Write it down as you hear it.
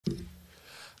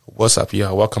What's up,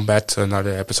 y'all? Welcome back to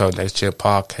another episode of Next Gen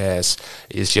Podcast.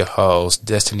 It's your host,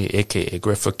 Destiny, a.k.a.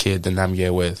 Griffith Kid, and I'm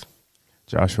here with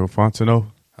Joshua Fontenot.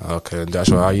 Okay,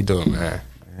 Joshua, how you doing, man?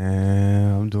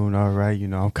 Man, I'm doing all right.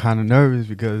 I'm kind of nervous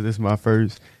because this is my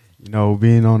first,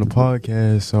 being on the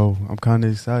podcast, so I'm kind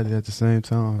of excited at the same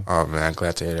time. Oh, man, I'm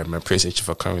glad to hear that, man. Appreciate you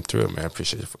for coming through, man. For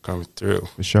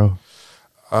sure.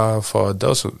 For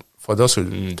those who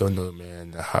don't know,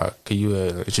 man, can you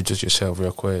introduce yourself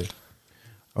real quick?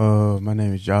 My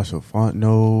name is Joshua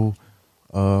Fontenot.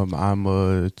 I'm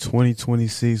a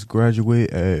 2026 graduate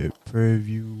at Prairie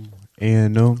View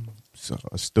A&M, so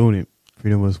a student,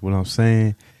 pretty much what I'm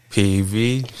saying.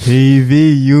 PV,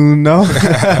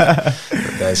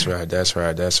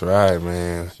 That's right,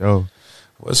 man. Sure.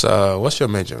 What's your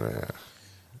major,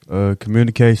 man?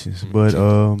 Communications, but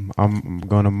I'm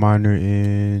gonna minor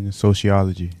in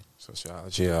sociology.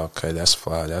 Sociology, okay, that's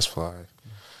fly.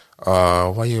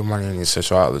 Why you minoring in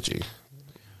sociology?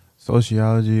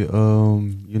 Sociology,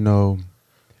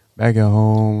 back at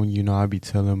home, I be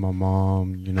telling my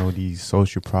mom, these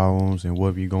social problems and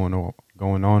what be going on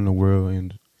in the world,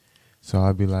 and so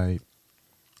I be like,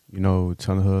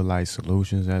 telling her like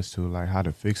solutions as to like how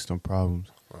to fix them problems.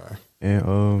 Right.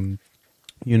 And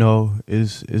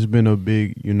it's been a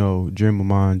big, dream of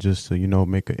mine just to,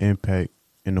 make an impact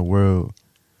in the world.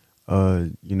 I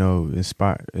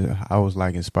was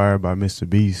like inspired by Mr.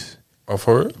 Beast. Oh,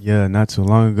 for real? Yeah, not too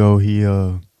long ago he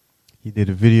did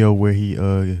a video where he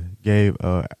gave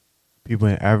people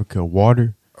in Africa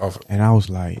water, and I was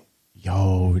like,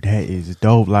 yo, that is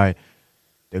dope. Like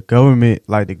the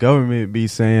government be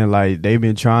saying like they've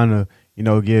been trying to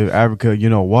give Africa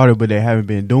water, but they haven't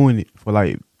been doing it for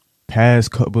like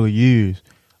past couple of years.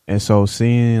 And so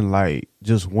seeing like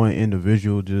just one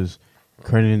individual just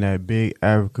creating that big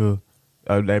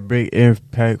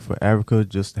impact for Africa,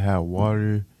 just to have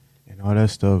water and all that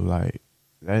stuff, like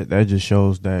that just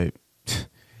shows that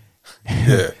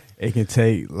yeah. It can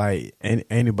take like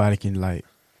anybody can like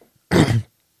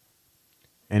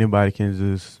anybody can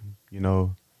just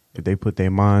if they put their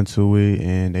mind to it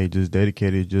and they just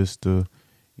dedicate it just to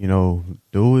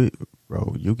do it,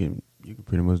 bro, you can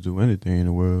pretty much do anything in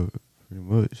the world, pretty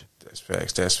much. That's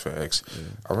facts. Yeah.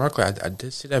 Ironically, I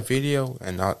did see that video,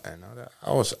 and I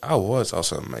was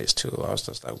also amazed too. I was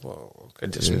just like, whoa, okay,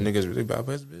 this nigga's really about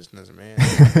his business, man.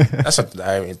 That's something that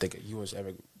I didn't think he was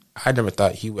ever. I never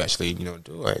thought he would actually,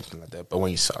 do anything like that. But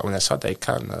when I saw that,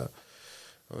 kind of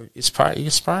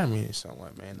inspired me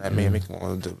somewhat, man. That made me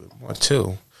want to do a bit more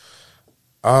too.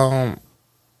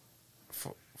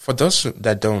 For those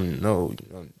that don't know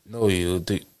you,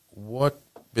 what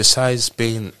besides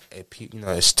being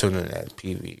a student at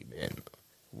PV, man,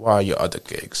 what are your other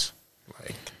gigs?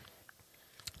 Like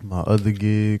my other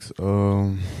gigs,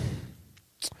 I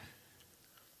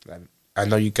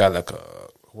know you got like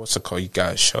what's it called? You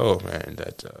got a show, man.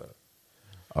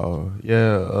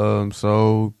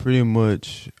 So pretty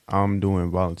much I'm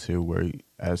doing volunteer work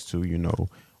as to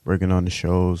working on the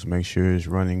shows, make sure it's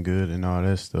running good and all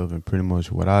that stuff. And pretty much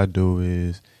what I do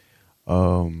is,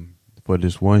 for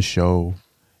this one show,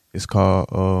 it's called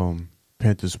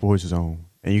Panther Sports Zone,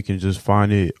 and you can just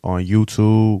find it on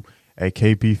YouTube at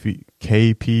KPVU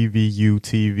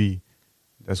TV.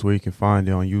 That's where you can find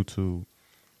it on YouTube.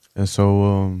 And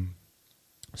so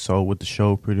what the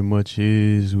show pretty much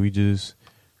is, we just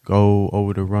go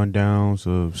over the rundowns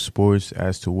of sports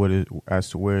as to what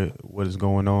is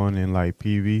going on in like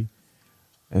PV.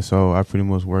 And so I pretty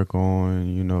much work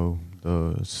on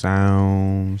the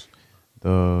sounds,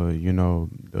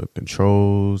 the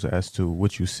controls as to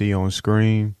what you see on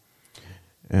screen,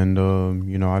 and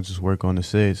I just work on the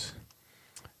sets,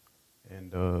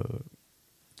 and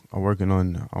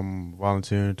I'm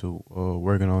volunteering to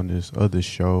working on this other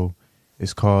show.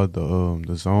 It's called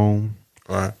the Zone.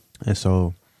 All right. And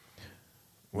so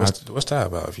what's that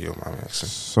about, if you don't mind asking?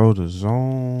 So the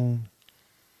Zone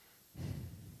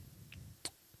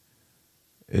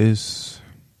is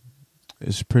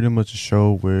it's pretty much a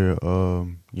show where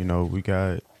we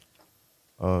got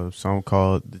something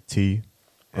called The T,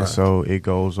 and so it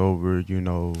goes over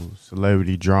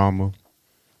celebrity drama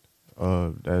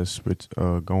that's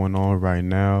going on right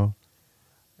now.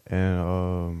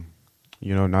 And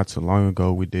not too long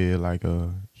ago we did like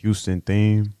a Houston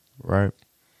theme, right?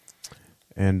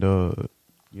 And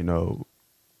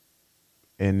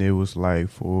and it was like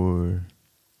for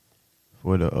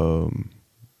the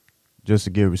just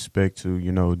to give respect to,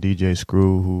 DJ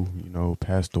Screw, who,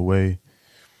 passed away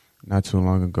not too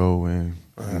long ago. And,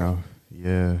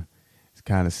 it's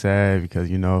kind of sad because,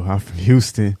 I'm from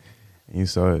Houston. And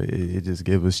so it just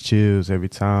gives us chills every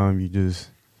time you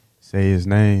just say his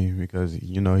name because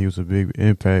you know he was a big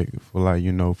impact for like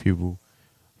you know people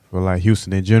for like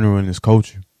Houston in general and his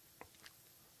culture.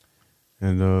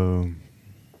 And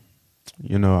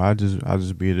you know I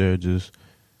just be there just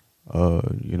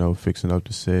you know fixing up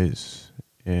the sets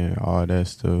and all that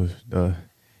stuff.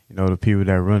 You know the people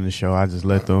that run the show, I just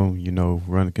let them you know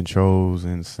run the controls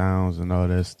and sounds and all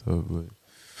that stuff. But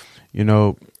you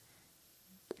know.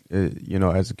 You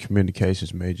know, as a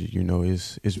communications major, you know,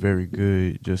 it's very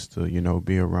good just to, you know,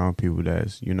 be around people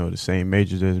that's, you know, the same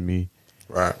majors as me.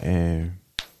 Right. And,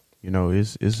 you know,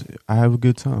 I have a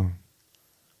good time.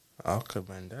 Okay,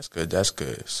 man, that's good. That's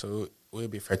good. So would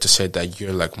it be fair to say that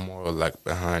you're like more like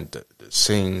behind the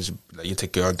scenes, like you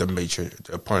take care of the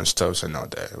important stuff and all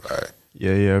that, right?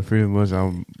 Yeah, pretty much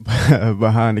I'm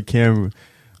behind the camera.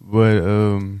 But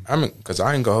I mean, cause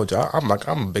I ain't gonna hold you. I'm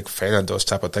a big fan of those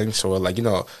type of things. So like you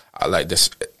know, I like this.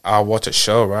 I watch a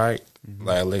show, right? Mm-hmm.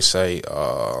 Like let's say,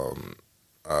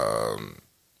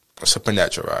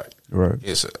 Supernatural, right? Right.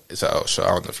 It's a old show. I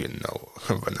don't know if you know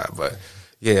or not, but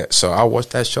yeah. So I watch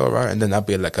that show, right? And then I'll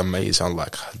be like amazed on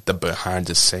like the behind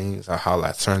the scenes, or how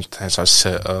like certain things are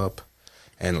set up,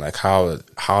 and like how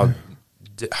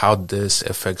this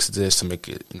affects this to make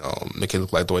it, you know, make it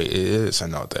look like the way it is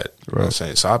and all that. You know what I'm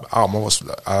saying? So I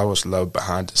always love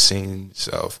behind the scenes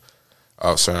of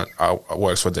certain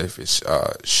works, whether if it's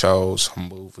shows,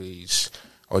 movies,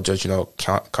 or just, you know,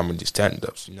 comedy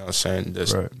stand-ups. You know what I'm saying?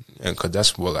 Right. And because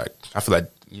that's what, like, I feel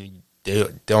like they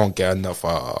don't get enough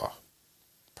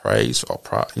praise or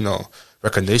you know,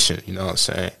 recognition. You know what I'm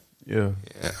saying? Yeah.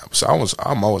 So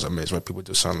I'm always amazed when people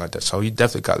do something like that. So you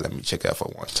definitely gotta let me check that for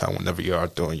one time whenever you are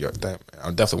doing your thing, man. I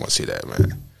definitely want to see that,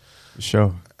 man. For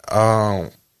sure.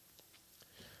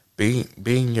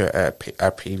 Being your at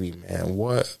PV, man,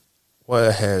 what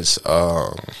has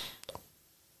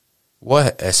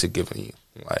it given you,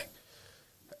 like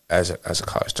as a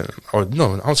college student, or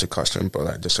no, I don't say college student, but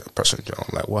like just a person in general,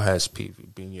 like what has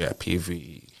being your at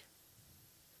PV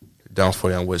done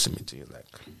for you and wisdom to you, like?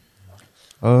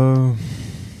 Man,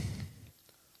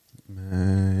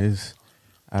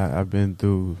 I've been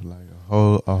through like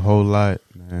a whole lot,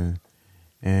 man,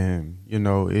 and you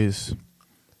know it's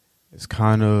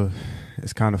kind of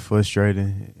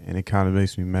frustrating and it kind of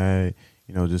makes me mad,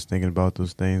 you know, just thinking about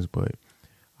those things. But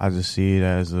I just see it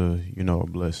as a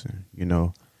blessing, you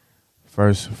know.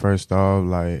 First off,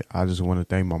 like I just want to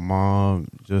thank my mom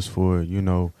just for you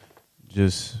know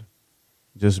just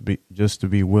to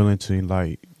be willing to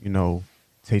like you know.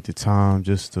 Take the time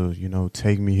just to, you know,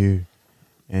 take me here,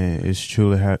 and it's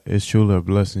truly a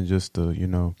blessing just to, you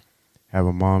know, have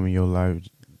a mom in your life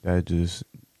that just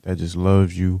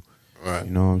loves you, right? You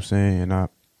know what I'm saying?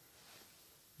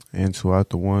 And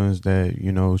throughout the ones that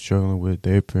you know struggling with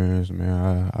their parents,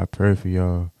 man, I pray for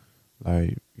y'all,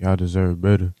 like y'all deserve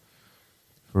better,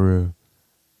 for real.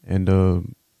 And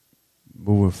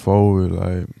moving forward,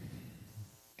 like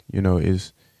you know,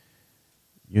 it's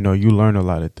you know you learn a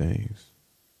lot of things.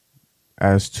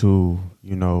 As to,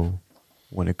 you know,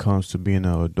 when it comes to being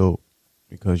an adult,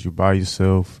 because you're by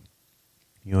yourself,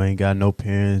 you ain't got no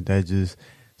parents that just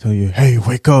tell you, hey,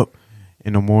 wake up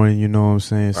in the morning, you know what I'm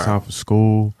saying? It's time for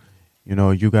school. You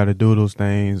know, you got to do those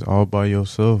things all by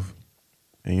yourself.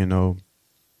 And, you know,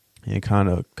 and kind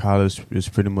of college is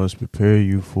pretty much prepare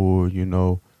you for, you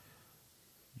know,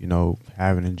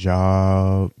 having a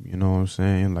job, you know what I'm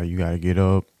saying? Like you got to get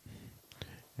up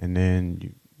and then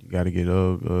you got to get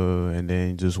up and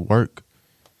then just work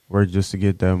just to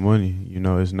get that money. You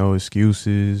know, there's no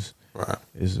excuses. Right.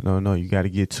 It's no, you got to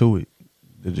get to it.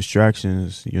 The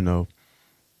distractions, you know,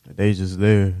 they just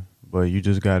there, but you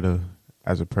just got to,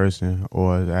 as a person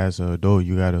or as an adult,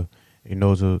 you got to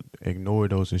ignore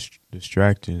those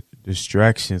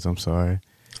distractions, I'm sorry,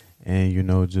 and, you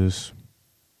know, just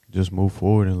move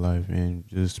forward in life and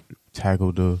just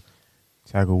tackle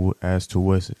as to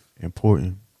what's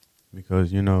important.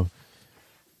 Because, you know,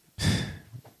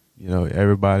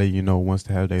 everybody, you know, wants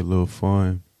to have their little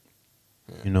fun,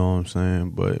 you know what I'm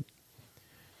saying? But,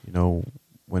 you know,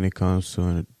 when it comes to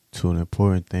an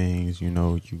important things, you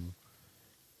know,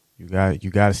 you got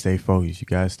to stay focused. You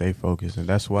got to stay focused. And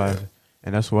that's why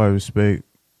I respect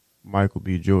Michael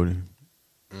B. Jordan.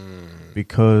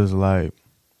 Because, like,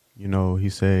 you know, he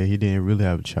said he didn't really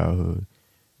have a childhood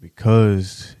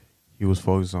because he was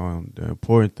focused on the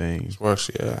important things. Worse,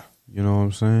 yeah. You know what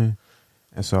I'm saying?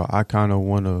 And so I kind of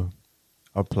want to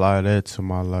apply that to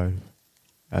my life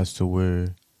as to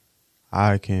where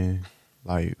I can,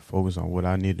 like, focus on what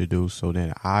I need to do so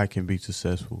then I can be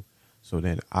successful, so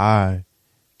then I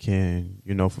can,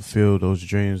 you know, fulfill those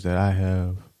dreams that I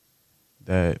have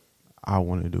that I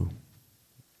want to do.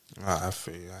 I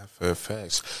feel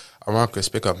facts. I want to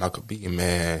speak of Michael B.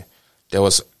 Man, there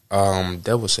was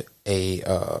a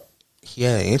he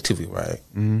had an interview, right?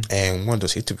 Mm-hmm. And one of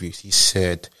those interviews, he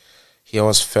said he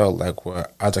always felt like where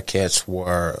other cats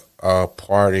were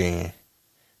partying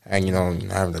and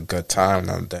having a good time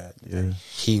and all that. Yeah.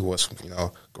 He was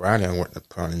grinding and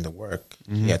putting in the work.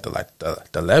 Mm-hmm. He had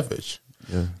the leverage,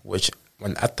 Yeah. which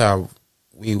when I thought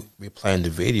we playing the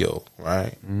video,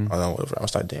 right? Mm-hmm. I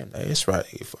was like, damn, that is right.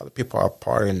 If other people are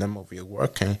partying, them over here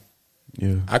working,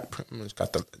 Yeah. I pretty much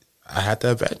I had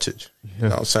the advantage. Yeah. You know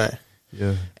what I'm saying?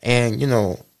 Yeah. And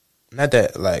not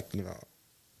that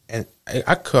and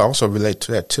I could also relate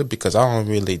to that too because I don't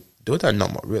really do that no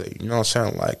more. Really, you know what I'm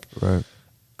saying? Like, Right.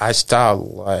 I stopped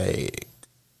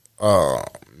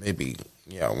maybe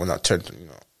when I turned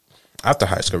after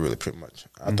high school, really pretty much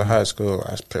after high school,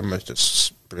 I pretty much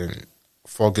just been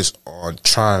focused on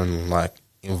trying to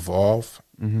involve.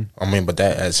 Mm-hmm. I mean, but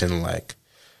that as in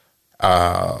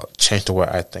change the way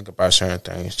I think about certain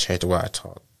things, change the way I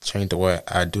talk, change the way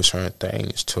I do certain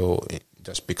things to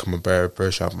just become a better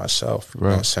version of myself. You know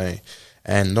what I'm saying?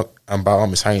 And look, and by all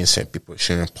means, I ain't saying people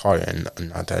shouldn't party and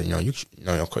not that. You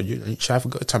should have a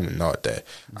good time and all that.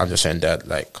 I'm just saying that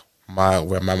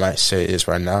where my mindset is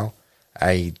right now,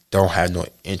 I don't have no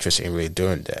interest in really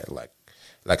doing that. Like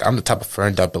I'm the type of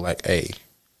friend that be like, hey,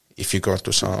 if you're going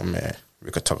through something, man,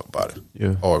 we could talk about it.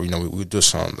 Yeah. Or we do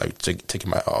something take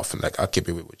my off and I'll keep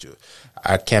it with you.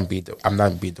 I'm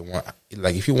not be the one.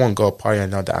 Like if you want to go party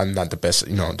and know that I'm not the best,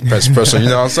 the best person. You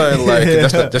know what I'm saying? Like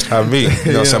that's not me. You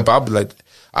know what I'm saying? But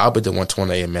I'll be the one to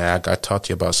hey man, I got to talk to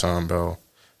you about something, bro.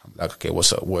 I'm like, okay,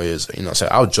 what's up? What is it? You know what I'm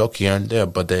saying? I'll joke here and there,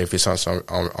 but then if it's something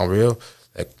on real,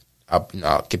 like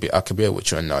I'll keep it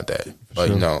with you and not that. But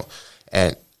sure.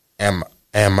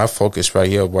 And my focus right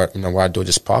here, why I do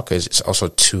this podcast is also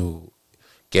to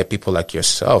get people like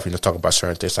yourself, talk about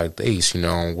certain things like these,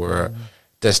 where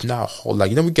there's not a whole,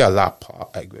 we got a lot,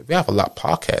 we have a lot of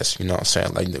podcasts, you know what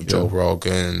I'm saying, Joe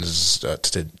Rogan's,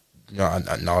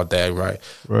 and all that, right?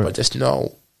 But there's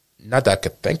not that I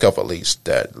could think of at least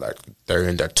that, they're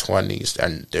in their 20s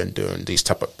and they're doing these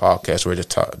type of podcasts where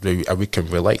we can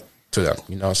relate to them,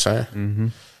 you know what I'm saying? Mm-hmm.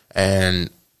 And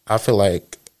I feel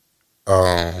like,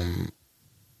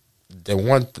 the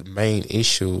one of the main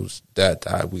issues that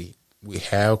we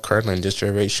have currently in this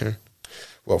generation,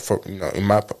 well, for in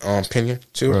my opinion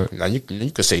too. Right. Now you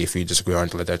could say if you disagree on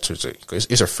like that too, because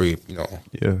it's a free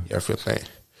free thing.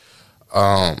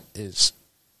 Is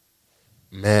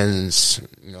men's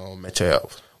mental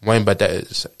health. One, but that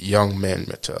is young men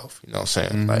mental health. You know what I'm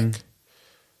saying? Mm-hmm.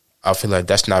 I feel like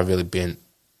that's not really being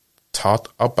taught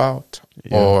about,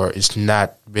 or it's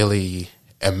not really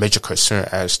a major concern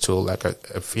as to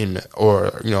a female or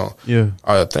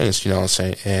other things, you know what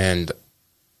I'm saying,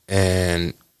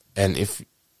 and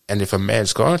if a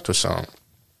man's going through something,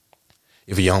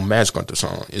 if a young man's going through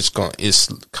something, it's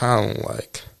kind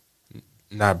of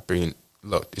not being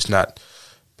looked. It's not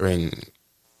being.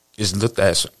 It's looked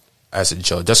as a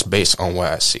joke, just based on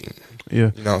what I've seen.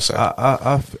 Yeah, you know what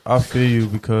I'm saying. I feel you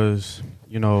because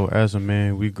as a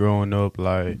man, we growing up,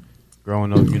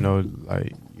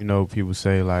 people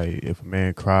say if a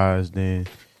man cries, then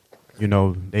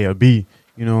they a B.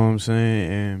 You know what I'm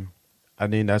saying? And I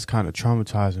think that's kind of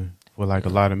traumatizing for a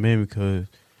lot of men because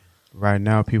right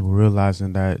now people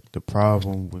realizing that the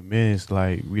problem with men is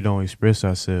we don't express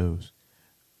ourselves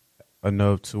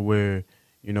enough to where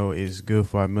it's good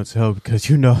for our mental health because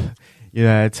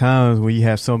at times when you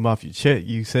have something off your chest,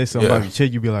 you say something off your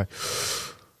chest, you be like.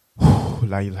 You're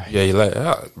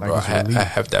bro, I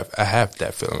have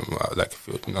that feeling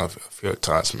a few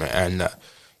times, man, and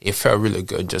it felt really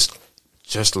good. Just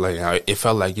it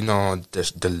felt like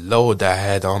the load that I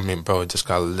had on me, bro, just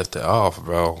got lifted off,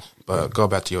 bro. But go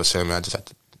back to your saying, man. I just had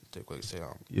to quickly say,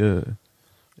 yeah.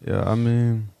 I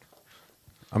mean,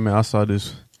 I saw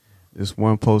this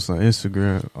one post on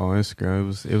Instagram.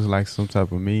 It was like some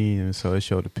type of meme, and so it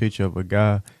showed a picture of a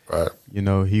guy. Right.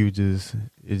 He was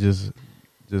just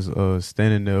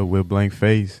standing there with blank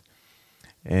face,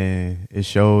 and it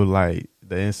showed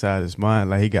the inside of his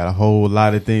mind, he got a whole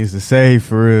lot of things to say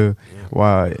for real. Yeah.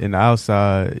 While in the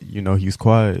outside, he's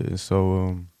quiet. And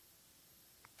so,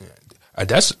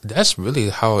 that's really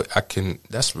how I can.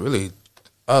 That's really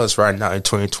us right now in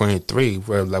 2023,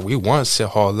 where we want to say a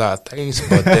whole lot of things,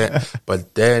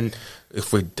 but then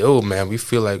if we do, man, we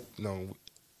feel like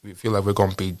we're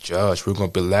gonna be judged, we're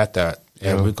gonna be laughed at,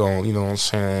 and we're gonna, what I'm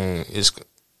saying,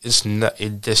 it's not.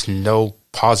 It just no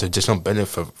positive, just no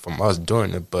benefit from us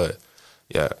doing it. But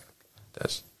I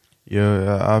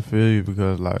feel you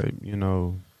because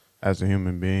as a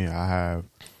human being, I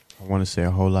want to say a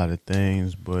whole lot of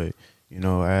things, but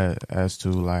as to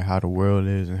like how the world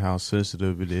is and how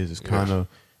sensitive it is. It's kind of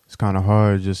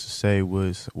hard just to say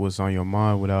what's on your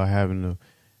mind without having to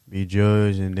be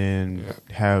judged and then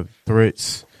have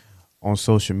threats on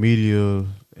social media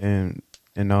and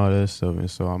all that stuff. And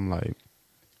so I'm like,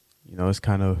 it's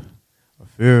kind of a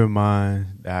fear of mine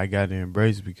that I got to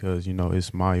embrace because,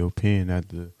 it's my opinion at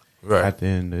the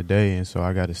end of the day. And so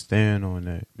I got to stand on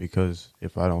that because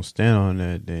if I don't stand on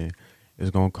that, then it's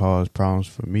going to cause problems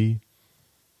for me.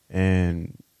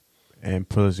 And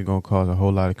plus it's going to cause a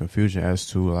whole lot of confusion as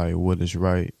to like what is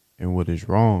right and what is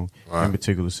wrong in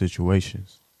particular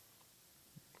situations.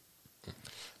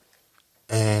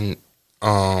 And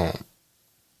I've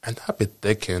been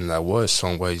thinking that what are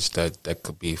some ways that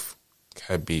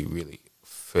can be really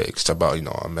fixed about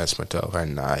a men's mental health.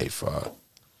 And I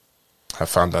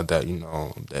found out that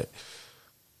that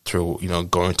through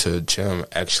going to the gym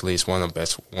actually is one of the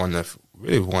best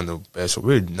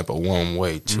really number one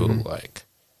way to like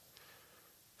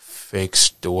fix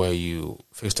the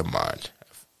mind,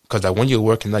 because like when you're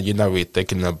working out you're not really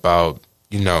thinking about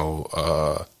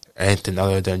anything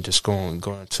other than just going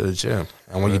to the gym.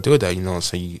 And when you do that,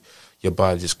 so your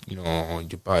body just,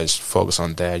 your body's focused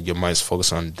on that, your mind's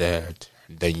focused on that,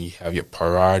 and then you have your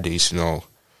priorities,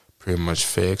 pretty much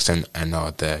fixed and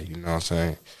all that, you know what I'm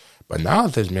saying? But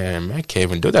nowadays, man can't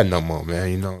even do that no more, man,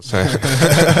 you know what I'm saying?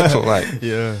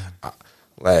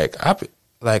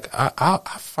 I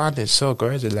find it so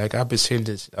crazy. Like, I've been seeing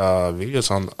these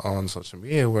videos on social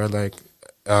media where, like,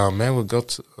 men would go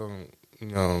to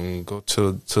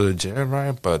the gym,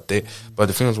 right? But the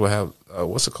females will have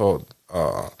what's it called?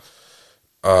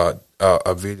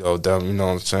 A video of them, you know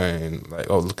what I'm saying? Like,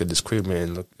 oh, look at this creep,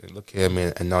 man, look at him,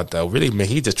 and all that. Really, man,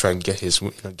 he just trying to get his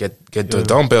get the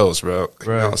dumbbells, bro. Right. You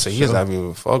know what I'm saying? He's not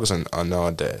even focusing on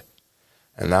all that.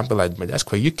 And I be like, man, that's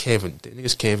crazy.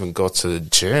 Niggas can't even go to the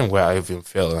gym where I even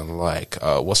feeling like,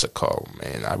 what's it called,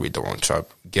 man? I really don't want to try to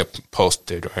get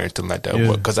posted or anything like that.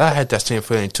 Because I had that same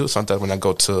feeling too sometimes when I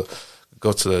go to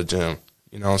the gym,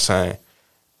 you know what I'm saying?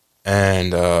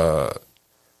 And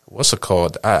what's it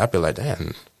called? I be like,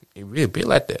 damn, it really be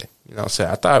like that. You know what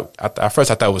I'm saying? At first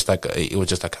I thought it was like it was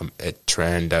just like a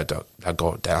trend that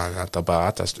go down. I thought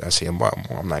I see it more and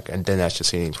more. I'm like, and then I just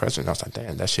see it in person. I was like,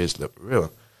 damn, that shit's look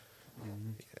real.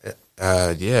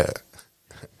 Yeah.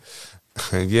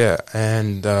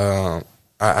 And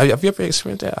have you ever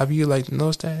experienced that? Have you like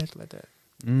noticed that like that?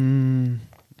 No,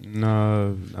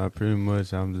 not pretty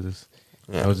much. I was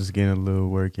just getting a little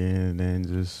work in and then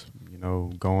just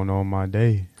going on my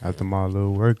day after my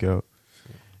little workout.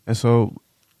 And so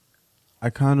I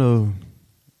kind of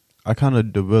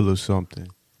developed something.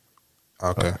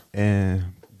 Okay.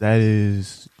 And that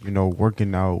is,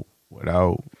 working out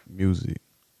without music.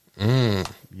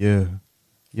 Yeah,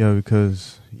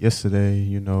 because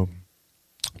yesterday,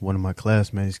 one of my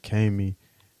classmates came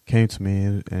to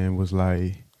me and was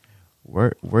like,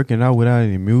 working out without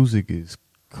any music is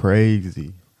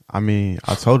crazy. I mean,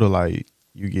 I told her like,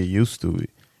 you get used to it,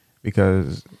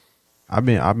 because I've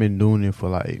been doing it for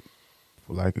like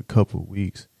a couple of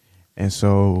weeks, and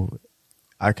so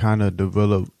I kind of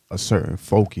developed a certain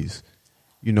focus,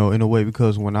 in a way,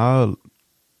 because when I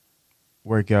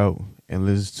work out and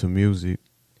listen to music,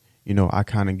 I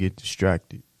kind of get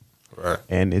distracted. Right.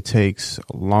 And it takes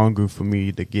longer for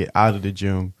me to get out of the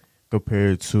gym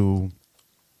compared to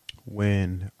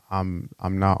when I'm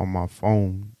not on my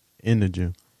phone in the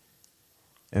gym.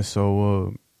 And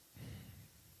so,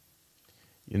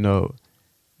 when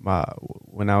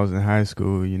I was in high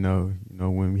school,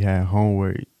 when we had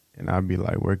homework and I'd be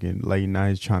like working late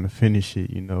nights trying to finish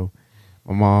it, my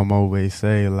mom always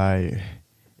say like,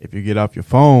 if you get off your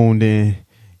phone, then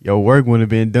your work would have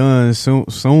been done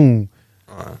soon.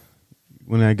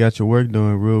 When I got your work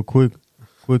done real quicker.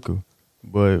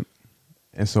 But,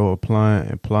 and so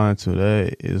applying to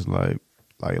that is like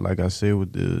I said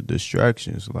with the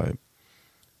distractions, like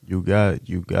you got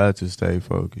to stay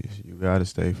focused. You got to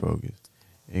stay focused.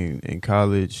 In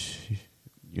college,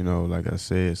 like I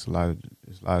said, it's a lot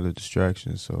of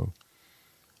distractions. So,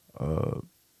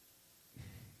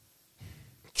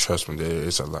 trust me, there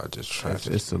is a lot of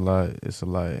distractions. It's a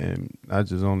lot, and not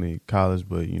just only college,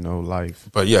 but life.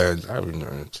 But yeah, I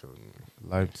remember it too.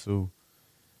 Life too.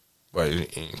 But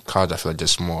in college, I feel like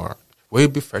there's more. Would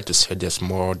it be fair to say there's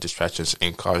more distractions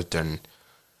in college than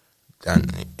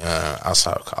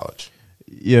outside of college?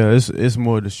 Yeah, it's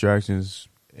more distractions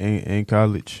in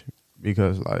college,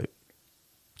 because like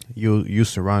you're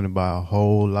surrounded by a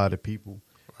whole lot of people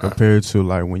compared to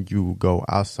like when you go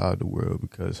outside the world,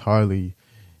 because hardly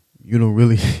you don't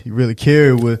really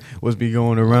care what's be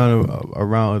going around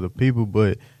other people.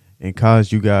 But in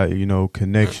college, you got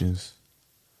connections,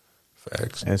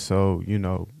 Facts. And so, you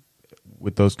know,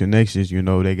 with those connections, you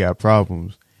know, they got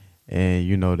problems. And,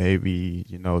 you know, they be,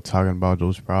 you know, talking about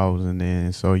those problems. And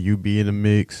then so you be in the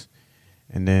mix.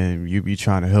 And then you be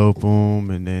trying to help them.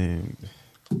 And then,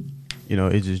 you know,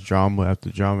 it's just drama after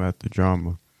drama after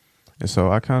drama. And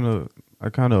so I kind of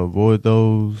avoid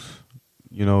those,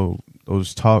 you know,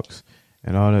 those talks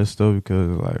and all that stuff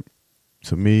because, like,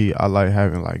 to me, I like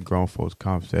having, like, grown folks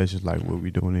conversations like what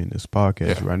we're doing in this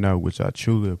podcast right now, which I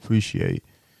truly appreciate.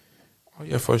 Oh,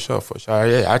 yeah, for sure.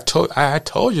 Yeah, I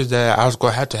told you that I was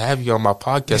going to have you on my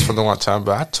podcast for a long time,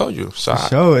 but I told you. So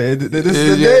this is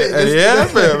the day.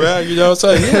 Man. You know what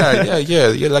I'm saying?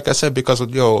 Yeah. Like I said, because, you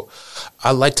know,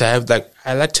 I like to have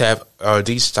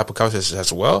these type of conversations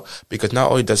as well, because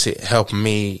not only does it help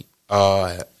me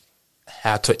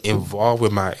how to involve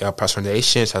with my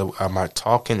personations, my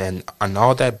talking and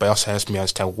all that, but also helps me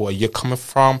understand where you're coming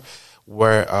from,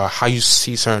 where how you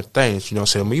see certain things. You know,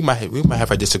 so we might have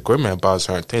a disagreement about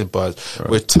certain things, but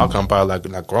we're talking about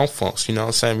like grown folks. You know what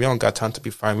I'm saying? We don't got time to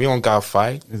be fighting. We don't got to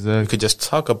fight. Exactly. We could just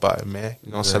talk about it, man. You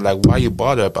know what I'm saying? Like, why you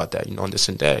bother about that? You know, this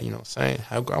and that. You know what I'm saying?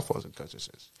 Have grown folks in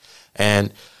conversations.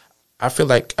 And I feel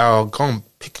like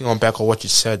picking on back on what you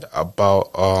said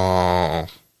about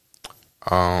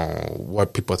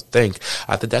what people think.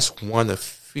 I think that's one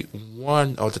of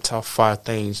the top 5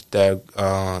 things that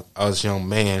us young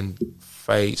men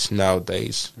face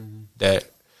nowadays. That,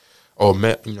 or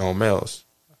males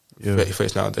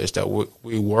face nowadays, that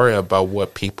we worry about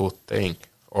what people think,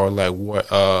 or like what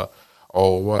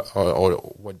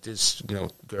this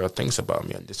girl thinks about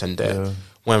me and this and that. Yeah.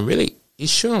 When really it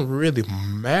shouldn't really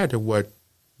matter what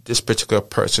this particular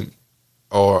person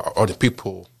or the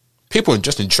people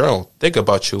just in general think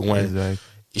about you. When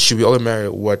it should be only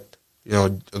matter what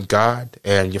God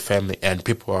and your family and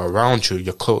people around you,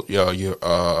 your close,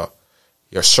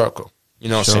 your circle. You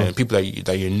know what I'm saying? People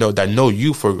that know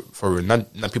you for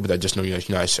not people that just know you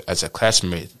as a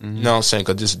classmate. Mm-hmm. You know what I'm saying?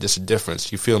 Because this is a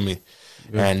difference. You feel me?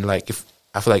 Yeah. And like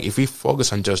I feel like if we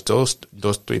focus on just those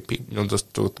 3 people, those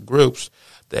 2 groups,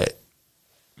 that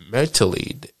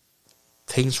mentally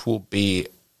things will be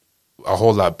a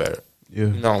whole lot better. Yeah.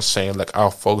 You know what I'm saying? Like,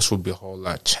 our focus would be a whole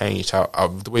lot changed.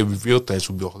 The way we view things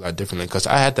would be a whole lot differently. Because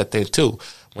I had that thing too.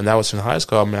 When I was in high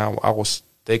school, I mean, I was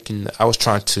thinking, I was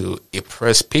trying to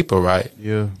impress people, right?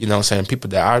 Yeah. You know what I'm saying? People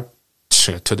that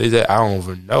to this day, I don't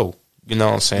even know. You know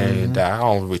what I'm saying? Mm-hmm. That I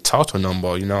don't really talk to no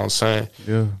more. You know what I'm saying?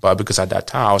 Yeah. But because at that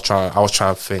time, I was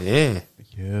trying to fit in.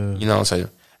 Yeah. You know what I'm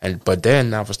saying? But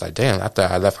then I was like, damn, after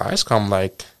I left high school, I'm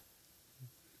like,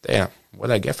 damn, what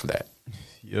did I get from that?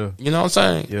 Yeah. You know what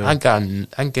I'm saying? Yeah. I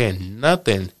getting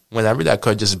nothing. When I really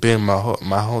could just be my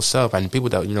whole self, and people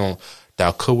that that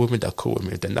are cool with me, they're cool with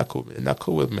me. If they're not cool with me, they're not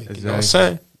cool with me. Exactly. You know what I'm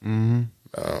saying?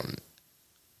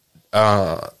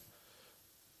 Mm-hmm.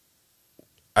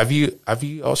 Have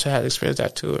you also had experience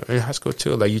that too in high school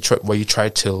too? Like you try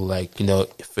to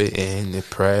fit in,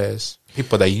 impress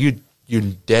people that you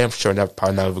damn sure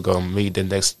probably never gonna meet the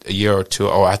next year or 2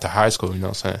 or after high school. You know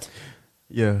what I'm saying?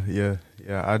 Yeah.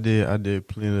 I did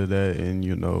plenty of that, and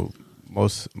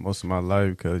most of my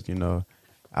life, because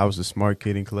I was a smart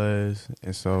kid in class,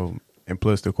 and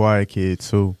plus the quiet kid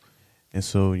too, and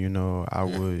so I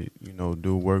would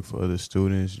do work for other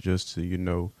students just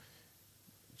to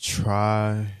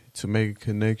try to make a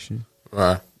connection,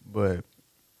 right? But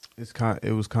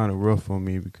it was kind of rough on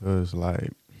me because I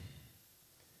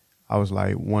was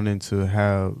wanting to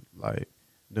have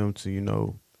them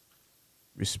to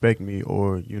respect me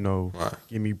or right.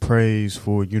 give me praise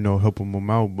for helping them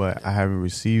out, but I haven't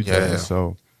received that.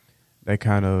 So that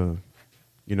kind of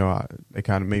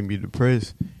made me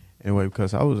depressed anyway,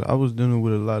 because I was dealing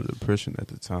with a lot of depression at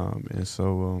the time, and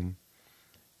so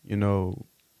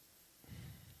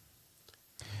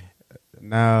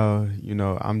now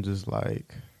I'm just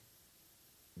like,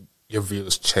 your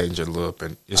views changed a little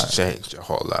bit. It's changed a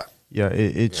whole lot. Yeah,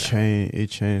 it changed. It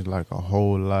changed like a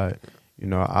whole lot.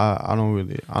 I don't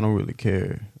really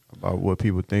care about what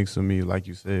people think of me, like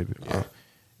you said.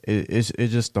 It's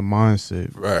just the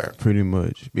mindset, right? Pretty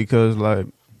much, because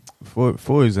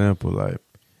for example,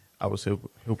 I was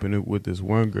helping it with this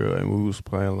one girl, and we was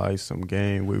playing some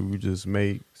game where we just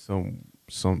made some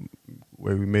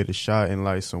where we made a shot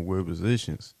in some weird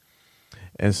positions,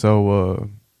 and so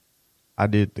I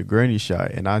did the granny shot,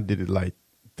 and I did it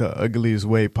the ugliest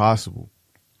way possible.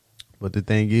 But the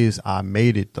thing is, I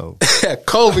made it though.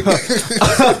 Kobe. She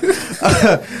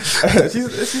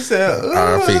said,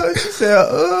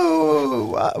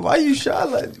 why you shot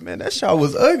like, man, that shot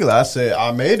was ugly. I said,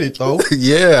 I made it though.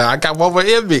 Yeah, I got one more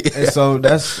in me. That's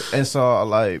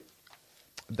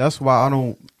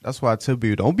why I tell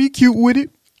people, don't be cute with it.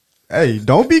 Hey,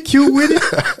 don't be cute with it.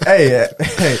 Hey,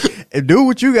 do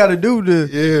what you got to do to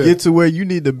get to where you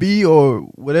need to be or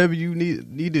whatever you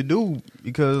need to do.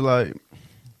 Because like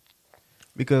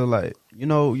you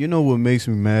know what makes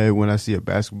me mad when I see a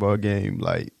basketball game,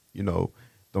 like, you know,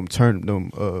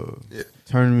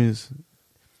 tournaments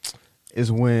is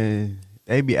when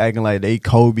they be acting like they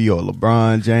Kobe or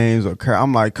LeBron James or Curry.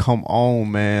 I'm like, come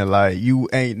on, man, like you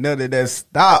ain't none of that.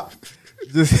 Stop.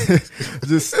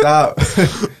 Just stop.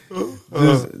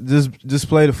 just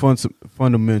play the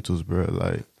fundamentals, bro.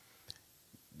 Like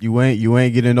you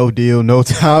ain't getting no deal no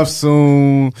time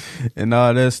soon and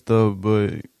all that stuff.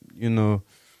 But you know,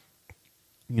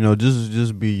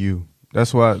 just be you.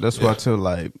 That's why I tell,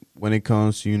 like, when it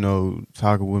comes to, you know,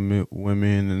 talking with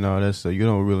women and all that stuff, you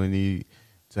don't really need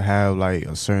to have like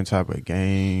a certain type of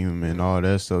game and all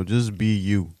that stuff. Just be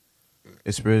you.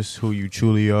 Express who you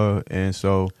truly are.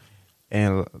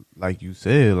 And like you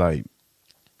said, like,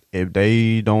 if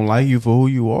they don't like you for who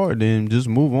you are, then just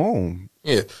move on.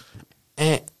 Yeah.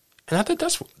 And I think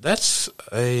that's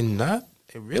another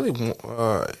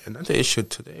issue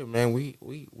today, man.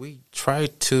 We try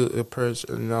to impress,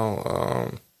 you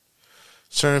know,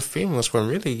 certain females when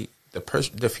really the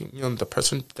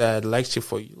person that likes you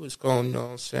for you is going, you know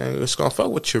what I'm saying, it's going to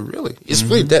fuck with you, really. It's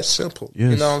really that simple.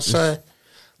 Yes, you know what I'm saying?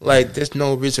 Like, there's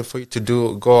no reason for you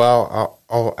to go out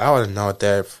and all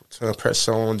that to impress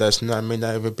someone may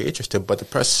not even be interested. But the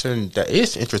person that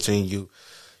is interested in you,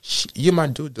 you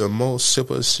might do the most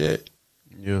simple shit.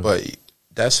 Yeah. But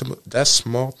that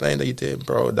small thing that you did,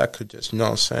 bro, that could just, you know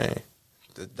what I'm saying,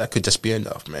 that could just be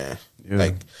enough, man. Yeah.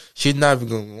 Like, she's not even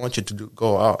going to want you to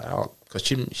go out. Because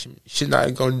she's not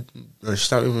even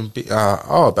be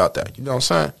all about that. You know what I'm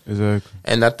saying? Exactly.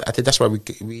 And I think that's why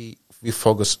we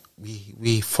focus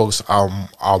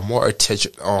our more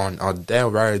attention on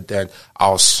them rather than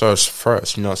ourselves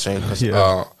first. You know what I'm saying?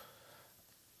 Because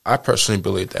I personally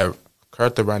believe that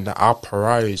currently right now our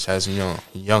priorities as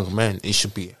young men, it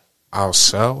should be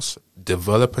ourselves,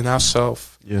 developing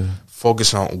ourselves,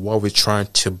 focus on what we're trying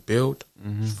to build,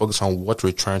 focus on what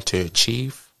we're trying to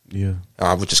achieve. Yeah,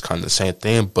 which is kind of the same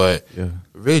thing, but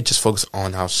really just focus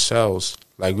on ourselves.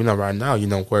 Like, you know, right now, you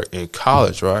know, we're in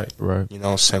college, right? Right. You know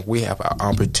what I'm saying? We have an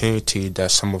opportunity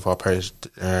that some of our parents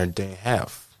didn't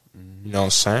have. You know what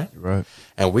I'm saying? Right.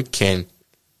 And we can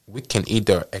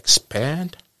either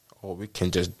expand or we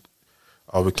can not.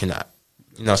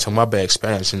 You know, so my bad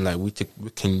experience, and like we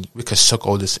can suck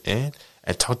all this in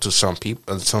and talk to some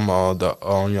people, some of the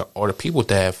other people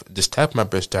that have the staff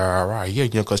members that are right here.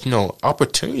 You know, because you know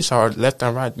opportunities are left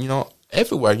and right. You know,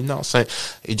 everywhere. You know what I'm saying?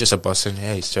 It's just about saying,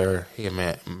 hey, sir, hey,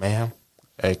 ma'am,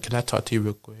 hey, can I talk to you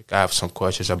real quick? I have some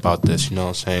questions about this. You know what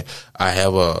I'm saying? I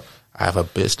have a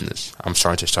business. I'm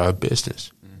starting to start a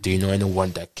business. Do you know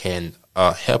anyone that can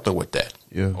help me with that?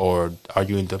 Yeah. Or are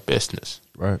you in the business?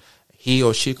 Right. He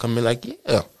or she can be like,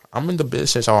 yeah, I'm in the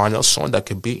business, or I know someone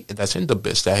that's in the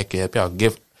business that can help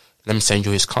you. Let me send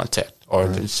you his contact,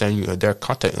 or send you their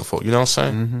contact info. You know what I'm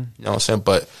saying? Mm-hmm. You know what I'm saying?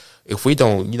 But if we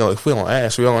don't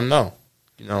ask, we don't know.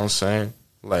 You know what I'm saying?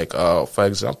 Like, for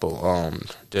example,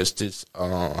 there's this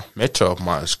mentor of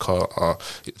mine called,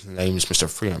 his name is Mr.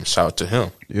 Freedom. Shout out to him.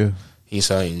 Yeah.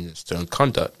 He's in student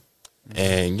conduct.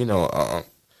 And, you know,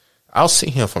 I'll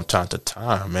see him from time to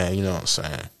time, man. You know what I'm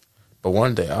saying? But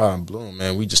one day, out in blue,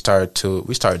 man, we started to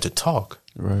talk.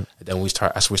 Right. And then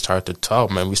as we started to talk,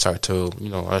 man, we started to, you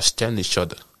know, understand each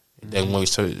other. And then when we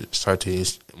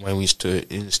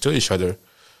understood each other,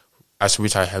 as we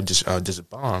started to have this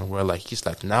bond where like he's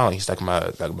like my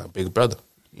big brother.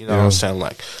 You know what I'm saying?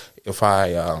 Like if I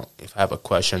have a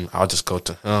question, I'll just go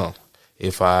to him.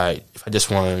 If I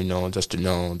just want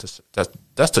to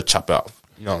that's to chop out.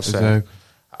 You know what I'm saying? Exactly.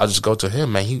 I'll just go to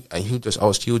him, man. He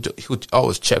would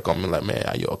always check on me, like, man,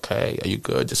 are you okay? Are you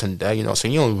good? This and that, you know. So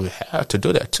you don't even have to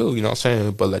do that too, you know what I'm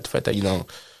saying? But like the fact that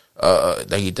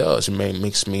that he does, it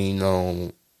makes me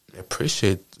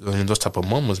appreciate those type of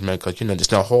moments, man. Because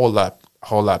there's not a whole lot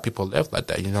of people left like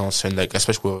that, you know what I'm saying? Like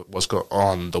especially with what's going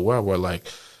on in the world, where like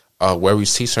where we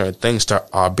see certain things that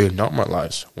are being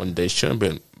normalized when they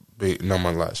shouldn't be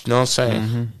normalized. You know what I'm saying?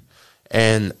 Mm-hmm.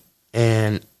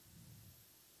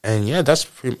 And yeah, that's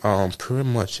pretty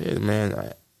much it,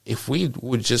 man. If we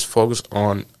would just focus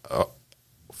on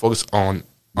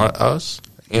us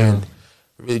and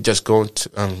really just going to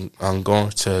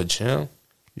the gym,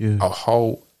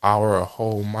 our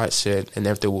whole mindset and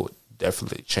everything will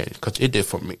definitely change, because it did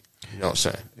for me. You know what I'm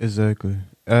saying? Exactly.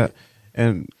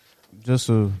 And just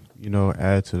to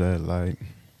add to that, like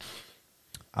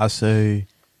I say,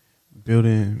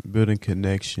 building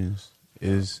connections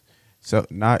is so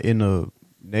not in a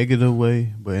negative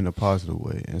way, but in a positive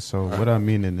way. And so what I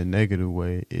mean in the negative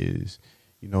way is,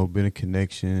 you know, building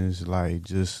connections, like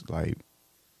just like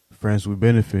friends with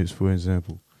benefits, for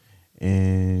example.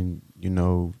 And,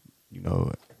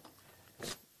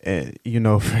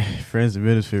 friends with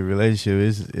benefit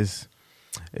relationship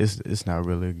it's not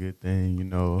really a good thing, you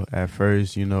know. At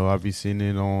first, you know, I'll be seeing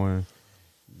it on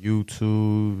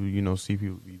YouTube, you know, see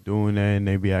people be doing that and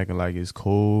they be acting like it's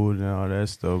cool and all that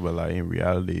stuff, but like in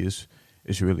reality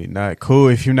it's really not cool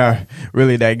if you're not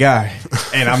really that guy.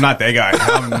 And I'm not that guy.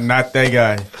 I'm not that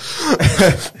guy.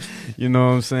 You know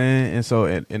what I'm saying? And so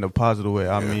in a positive way,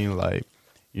 I mean, like,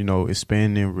 you know,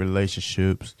 expanding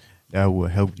relationships that will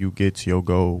help you get to your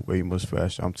goal way much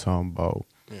faster. I'm talking about,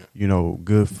 you know,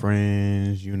 good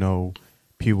friends, you know,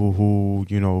 people who,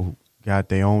 you know, got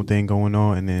their own thing going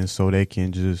on, and then so they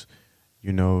can just,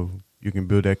 you know, you can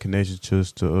build that connection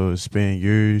just to spend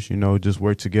years, you know, just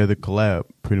work together, collab,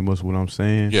 pretty much what I'm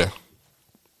saying. Yeah.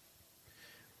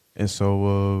 And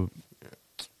so,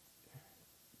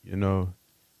 you know,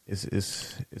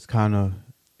 it's kind of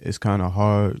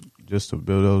hard just to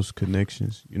build those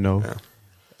connections, you know,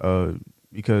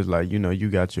 because like, you know, you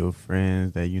got your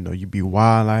friends that, you know, you be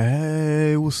wild like,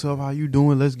 hey, what's up? How you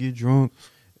doing? Let's get drunk,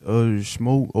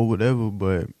 smoke or whatever.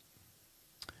 But,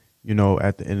 you know,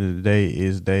 at the end of the day,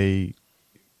 is they,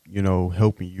 you know,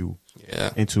 helping you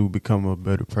into become a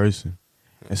better person.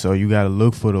 And so you got to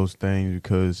look for those things,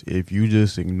 because if you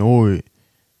just ignore it,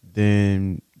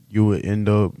 then you would end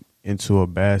up into a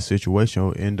bad situation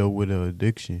or end up with an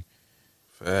addiction.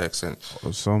 Facts.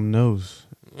 Or something else.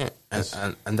 Yeah,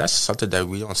 and that's something that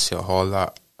we don't see a whole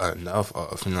lot enough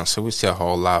of, you know. So we see a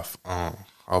whole lot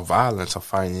of violence of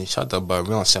fighting each other, but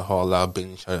we don't see a whole lot of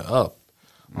beating each other up.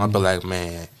 I'll be like,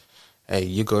 man, hey,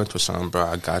 you going through something, bro,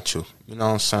 I got you. You know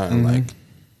what I'm saying? Like,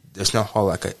 there's no whole,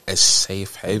 like, a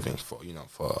safe haven for, you know,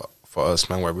 for us,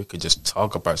 man, where we could just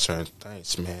talk about certain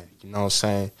things, man. You know what I'm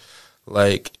saying?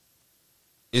 Like,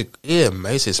 it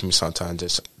amazes me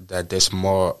sometimes that there's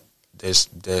more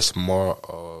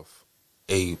of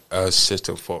a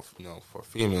system for, you know, for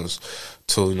females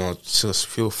to, you know, just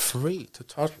feel free to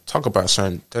talk about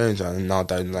certain things and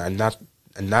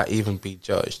not even be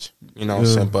judged. You know what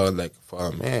I'm saying? But like for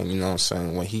a man, you know what I'm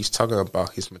saying, when he's talking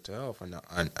about his mental health and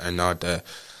all that,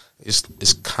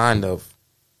 it's kind of,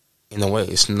 in a way,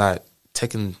 it's not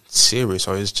taken serious,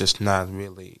 or it's just not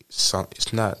really it's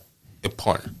not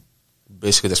important.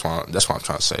 Basically, that's what I'm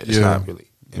trying to say. It's not really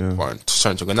important to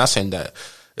certain things. I'm not saying that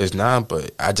it's not,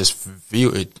 but I just view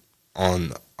it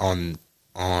on you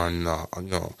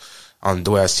know, on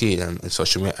the way I see it in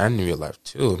social media and in real life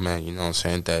too, man. You know what I'm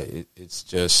saying? That it's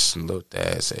just looked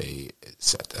at as a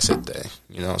thing.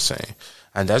 You know what I'm saying?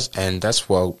 And that's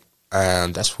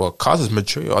what causes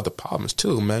majority of the problems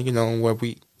too, man. You know,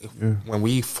 when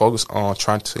we focus on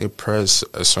trying to impress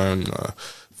a certain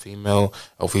female,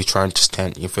 or if we're trying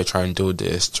to do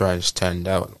this, trying to stand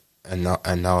out and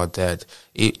all that,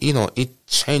 it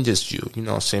changes you. You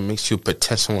know what I'm saying? Makes you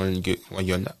pretend someone when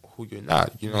you're not who you're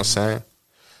not. You know what I'm saying?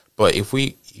 But if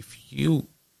you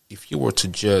were to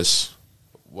just,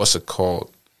 what's it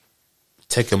called,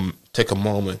 take a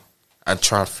moment and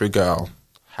try and figure out,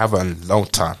 have a long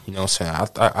time. You know what I'm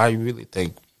saying? I really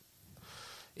think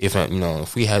if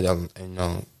we had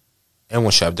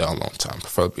everyone should have that a long time,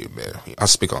 preferably men. I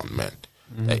speak on men.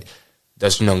 Like,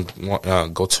 that's,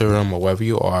 go to a room or wherever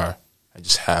you are and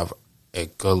just have a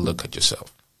good look at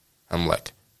yourself. I'm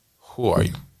like, who are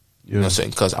you? You know what I'm saying?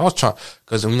 Because I was trying,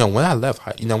 because when I left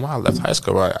high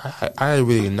school, right, I didn't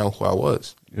really know who I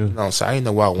was. You know what I'm saying? I didn't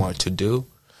know what I wanted to do.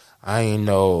 I didn't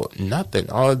know nothing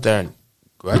other than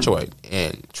graduate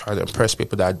and try to impress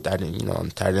people that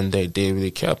didn't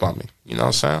really care about me. You know what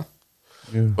I'm saying?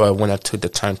 Yeah. But when I took the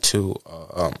time to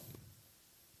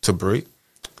breathe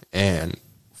and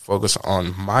focus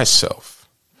on myself,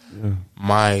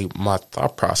 my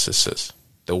thought processes,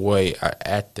 the way I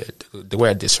acted, the way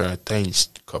I did certain things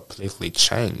completely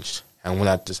changed. And when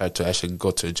I decided to actually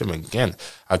go to the gym again,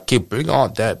 I keep bringing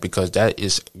on that because that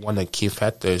is one of the key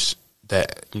factors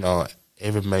that,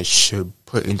 every man should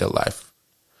put in their life.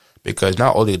 Because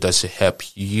not only does it help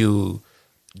you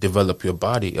develop your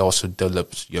body, it also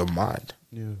develops your mind.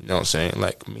 Yeah. You know what I'm saying?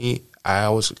 Like me, I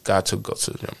always got to go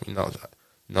to the gym.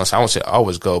 So I won't say I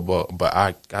always go, but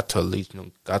I got to at least,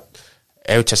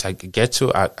 every chance I could get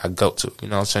to, I go to. You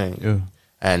know what I'm saying? Yeah.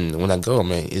 And when I go,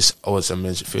 man, it's always an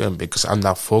amazing feeling because I'm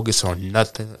not focused on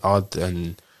nothing other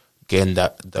than getting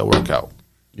that workout.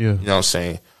 Yeah. You know what I'm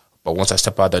saying? But once I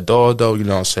step out the door, though, you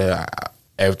know what I'm saying,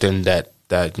 everything that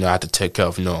I have to take care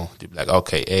of, they be like,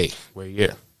 okay, hey, we're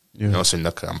here. Yeah. You know what I'm saying?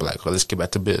 I'm like, well, let's get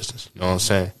back to business. You know what I'm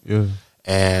saying? Yeah.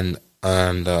 And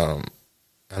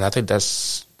I think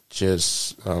that's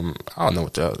just I don't know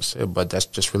what else to say, but that's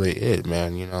just really it,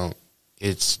 man. You know,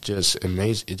 it's just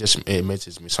amazing. It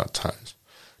amazes me sometimes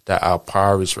that our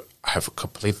priorities have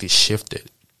completely shifted.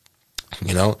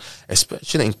 You know,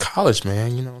 especially in college,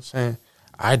 man. You know what I'm saying?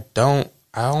 I don't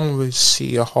really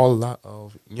see a whole lot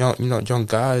of young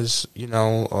guys,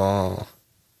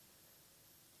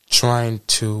 trying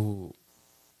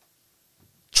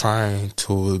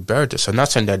to bear this. I'm not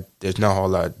saying that there's no whole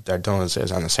lot that don't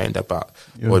exist. I'm not saying that, but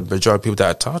what majority of people that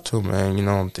I talk to, man,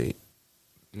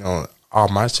 our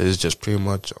mindset is just pretty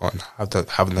much on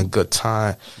having a good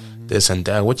time, this and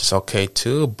that, which is okay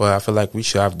too. But I feel like we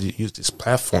should have to use these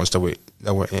platforms that we're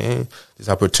in, these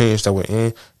opportunities that we're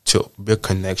in, to build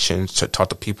connections, to talk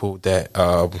to people that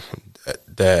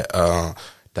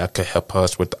could help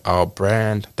us with our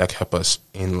brand, that could help us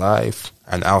in life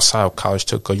and outside of college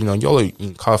too. Because, you're only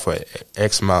in college for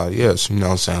X amount of years, you know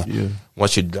what I'm saying? Yeah.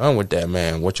 Once you're done with that,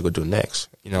 man, what you gonna do next?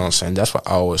 You know what I'm saying? That's why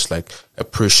I always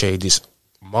appreciate these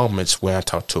moments when I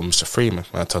talk to Mr. Freeman,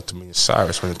 when I talk to Mr.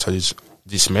 Cyrus, when I tell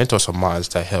these mentors of mine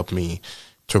that help me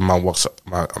through my walks,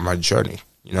 my journey.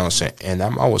 You know what I'm saying? And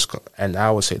I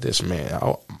always say this, man,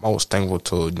 I'm always thankful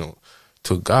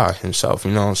to God himself,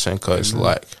 you know what I'm saying? Because,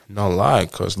 no lie,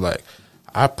 because,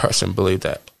 I personally believe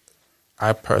that,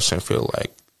 I personally feel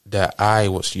like that I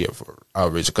was here for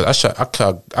a reason. Because I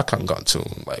couldn't go to,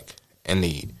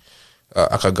 any,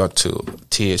 I could go to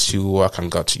TSU or I can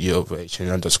go to U of H,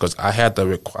 just because I had the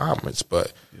requirements,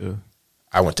 but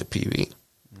I went to PV,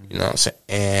 you know what I'm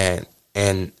saying?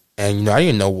 And I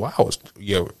didn't know why I was,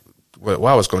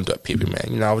 what I was going to do at PV,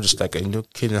 man. I was just like a new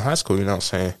kid in high school, you know what I'm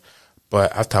saying?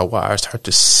 But after a while, I started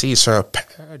to see certain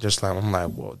patterns. I'm like,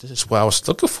 well, this is what I was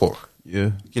looking for.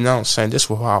 Yeah. You know what I'm saying? This is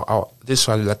what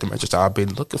the message I've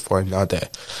been looking for. And now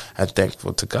that I'm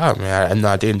thankful to God, man.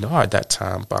 I didn't know at that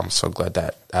time, but I'm so glad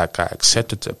that I got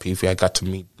accepted to PV. I got to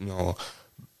meet,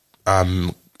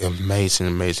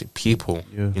 amazing people.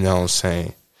 Yeah. You know what I'm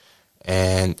saying?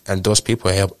 And those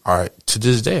people to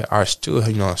this day are still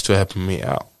helping me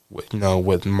out with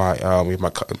my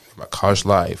college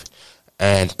life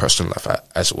and personal life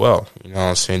as well. You know what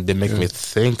I'm saying? They make me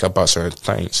think about certain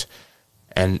things.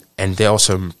 And they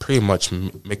also pretty much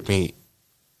make me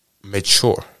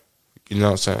mature. You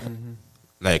know what I'm saying?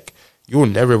 Mm-hmm. You will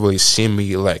never really see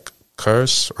me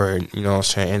curse or, you know what I'm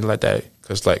saying, anything like that.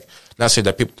 Because not saying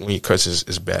that people, when you curse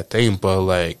is a bad thing,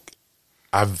 but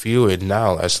I view it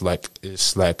now as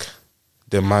it's the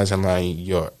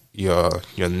mindset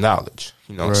your knowledge.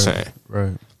 You know what I'm saying?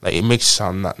 Right. It makes you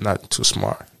sound not too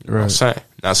smart. You know what I'm saying?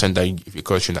 Not saying that if you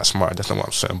curse, you're not smart. That's not what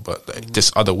I'm saying. But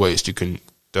there's other ways you can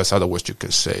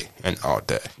say and all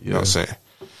that. You know what I'm saying?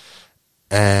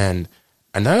 And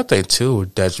another thing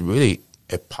too that's really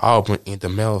a problem in the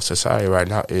male society right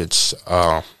now is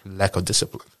lack of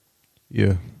discipline.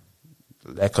 Yeah.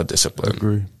 Lack of discipline. I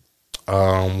agree.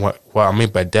 What I mean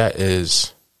by that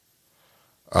is,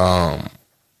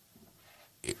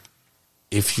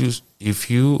 if you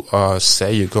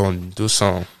say you're going to do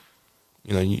something,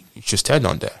 you should stand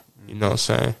on that. You know what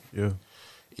I'm saying? Yeah.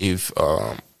 If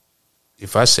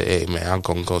I say, hey man, I'm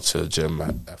gonna go to the gym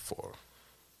at 4,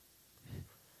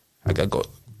 I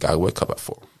gotta wake up at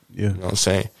 4. Yeah. You know what I'm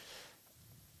saying?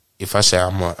 If I say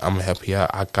I'm gonna help you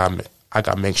out, I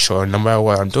gotta make sure no matter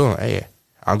what I'm doing, hey,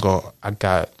 I'm gonna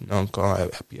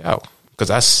help you out because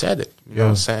I said it. You know what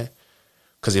I'm saying?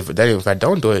 Because if I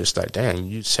don't do it, it's damn,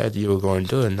 you said you were going to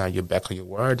do it, and now you're back on your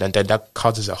word, and then that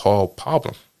causes a whole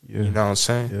problem. Yeah. You know what I'm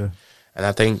saying? Yeah. And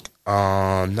I think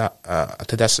I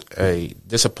think that's a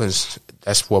discipline.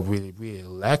 That's what really really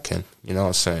lacking. You know what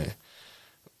I'm saying?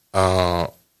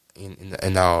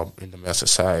 In the male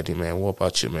society, man. What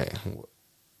about you, man?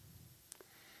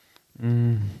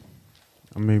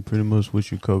 I mean, pretty much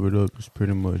what you covered up is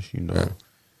pretty much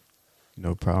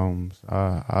problems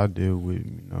I deal with.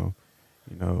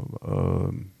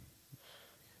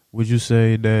 Would you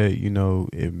say that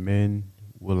if men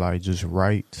would just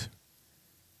write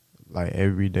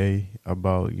every day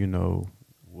about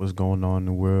what's going on in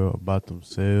the world, about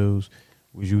themselves,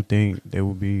 would you think they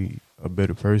would be a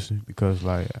better person? Because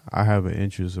I have an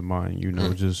interest of mine,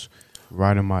 just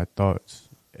writing my thoughts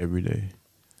every day.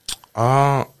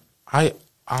 I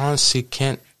honestly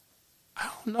can't. I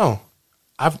don't know.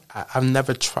 I've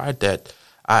never tried that.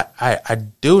 I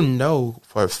do know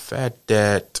for a fact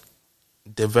that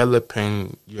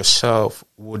developing yourself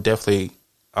will definitely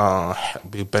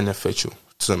be beneficial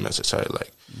to the society.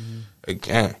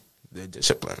 Again, the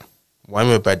discipline. What I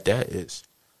mean by that is,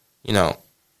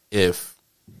 if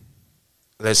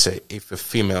let's say if a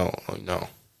female,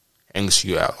 angers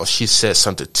you out or she says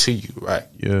something to you, right?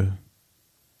 Yeah.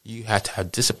 You have to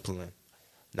have discipline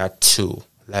not to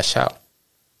lash out.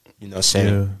 You know what I'm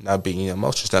saying? Not being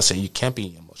emotions. Not saying you can't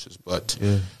be emotions, but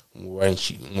when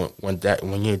you're in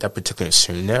that particular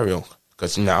scenario,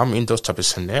 because I'm in those type of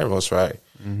scenarios, right?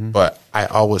 But I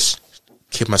always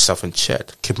keep myself in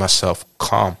check, keep myself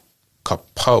calm,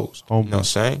 composed. You know what I'm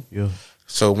saying? Yeah.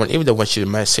 So even when she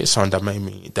might say something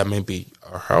that may be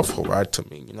hurtful, right, to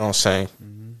me, you know what I'm saying?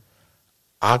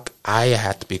 I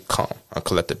have to be calm and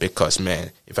collected, because,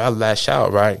 man, if I lash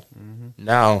out, right,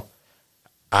 now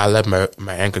I let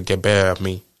my anger get better of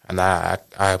me, and I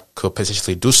could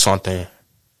potentially do something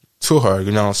to her,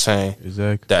 you know what I'm saying?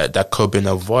 Exactly. That could have been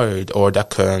avoided, or that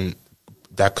didn't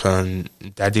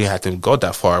have to go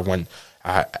that far when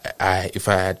if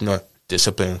I had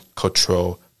discipline,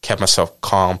 control, kept myself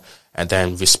calm, and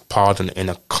then responded in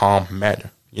a calm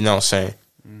manner. You know what I'm saying?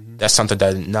 That's something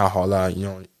that not a lot,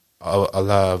 a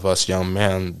lot of us young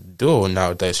men do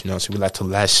nowadays. You know, so we like to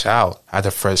lash out at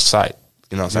the first sight.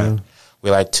 You know what I'm saying?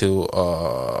 We like to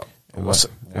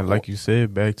and like you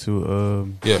said, back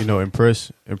to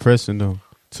impressing them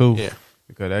too. Yeah.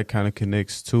 Because that kind of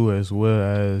connects too, as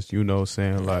well as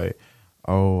saying like,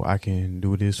 oh, I can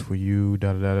do this for you,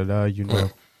 da da da da.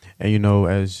 And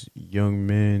as young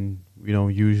men, we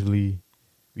don't usually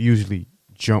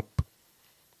jump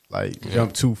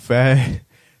too fast,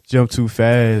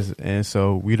 and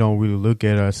so we don't really look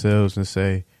at ourselves and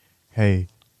say, hey,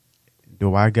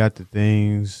 do I got the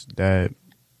things that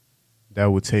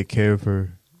would take care of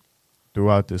her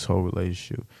throughout this whole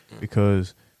relationship?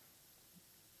 Because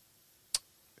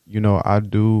I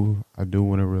do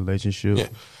want a relationship. Yeah.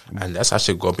 And that's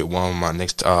actually going to be one of my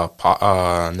next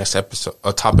episode,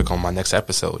 a topic on my next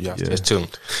episode. Yeah, stay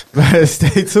tuned.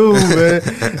 Stay tuned, man.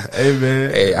 Hey,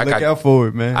 man. Hey, look out for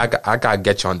it, man. I got to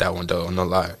get you on that one, though. No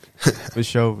lie. For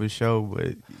sure.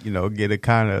 But, get a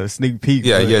kind of sneak peek.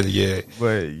 Yeah.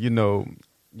 But,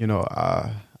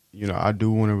 I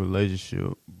do want a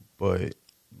relationship. But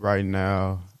right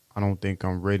now, I don't think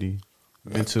I'm ready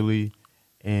mentally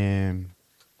and,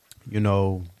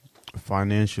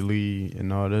 financially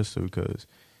and all that stuff, because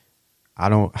I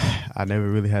never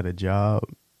really had a job,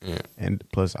 and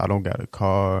plus I don't got a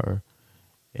car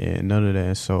and none of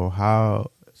that. So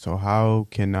how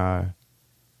can I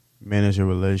manage a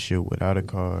relationship without a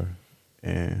car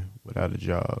and without a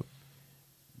job?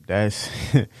 That's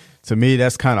to me,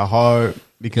 that's kind of hard,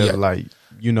 because I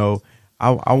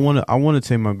want to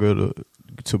take my girl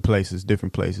to places,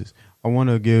 different places. I want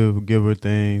to give her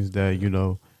things that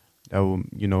that will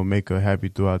make her happy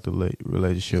throughout the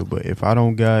relationship. But if I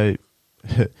don't got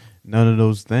none of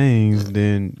those things,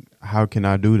 then how can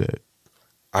I do that?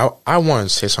 I want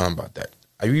to say something about that.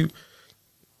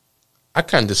 I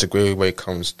kind of disagree when it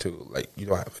comes to, like, you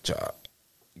don't have a job.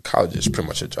 College is pretty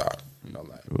much a job,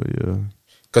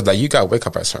 because you got to wake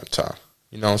up at a certain time.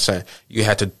 You know what I'm saying? You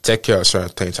have to take care of certain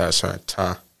things at a certain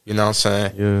time. You know what I'm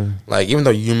saying? Yeah. Like, even though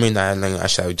you may not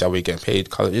actually have a job where you get paid,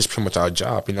 college is pretty much our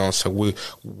job. You know what I'm saying?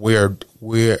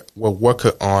 We're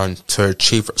working on to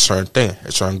achieve a certain thing,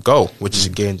 a certain goal, which is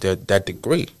getting that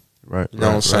degree. Right. You know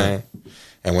what I'm saying?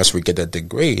 And once we get that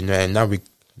degree, now we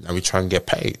try and get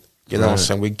paid. You know what I'm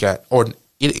saying? We get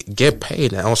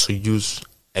paid and also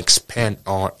expand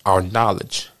our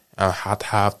knowledge on how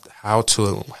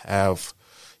to have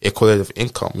equitable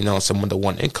income. You know what I'm saying?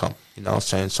 One income. You know what I'm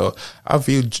saying? So I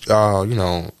view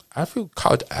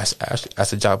college as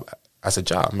a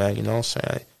job, man. You know what I'm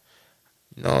saying?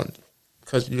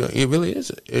 Because it really is.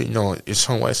 In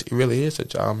some ways, it really is a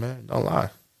job, man. Don't lie.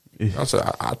 You know what I'm saying?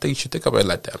 I think you should think of it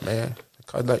like that, man.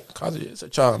 College is a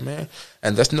job, man.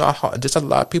 And that's not hard. There's a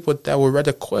lot of people that would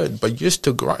rather quit, but you're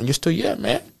still grinding. You're still,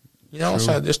 man. You know what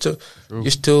I'm saying? You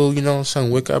still, you know what I'm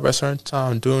saying, wake up at a certain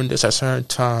time, doing this at a certain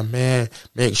time, man.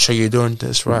 Make sure you're doing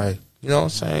this right. You know what I'm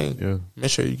saying? Yeah. Make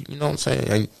sure you know what I'm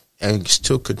saying, and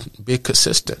still could be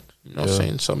consistent. You know what I'm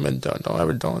saying? So, man,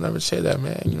 don't ever say that,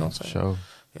 man. You know what I'm saying? Sure.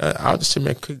 Yeah, I'll just say,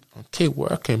 man, keep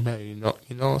working, man. You know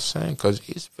what I'm saying? Because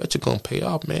it's eventually gonna pay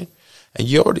off, man. And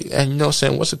you know what I'm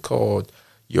saying? What's it called?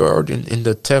 You're already in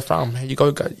the 10th round, man. You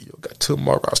got 2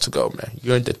 more rounds to go, man.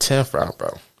 You're in the 10th round,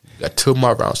 bro. You got 2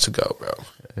 more rounds to go, bro.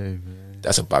 Hey, man.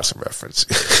 That's a boxing reference.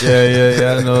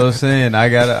 Yeah. I know what I'm saying. I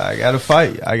gotta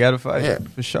fight. Yeah.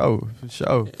 For sure.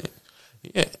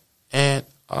 Yeah. And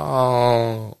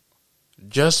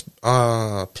just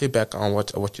piggyback on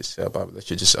what you said about that.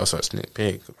 You just also a sneak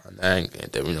peek, and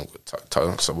then we'll talk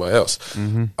on somewhere else.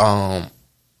 Mm-hmm.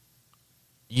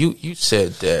 You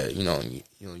said that you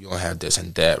don't have this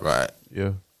and that, right?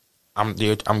 Yeah. I'm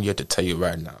here to tell you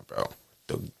right now, bro.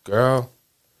 The girl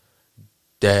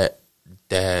that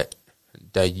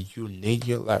you need in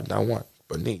your life, not want,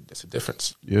 but need. That's the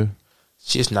difference. Yeah.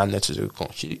 She's not necessarily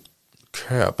going.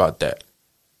 care about that.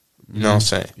 You know what I'm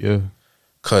saying? Yeah.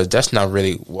 Because that's not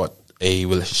really what a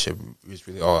relationship is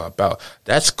really all about.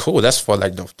 That's cool. That's for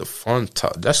like the fun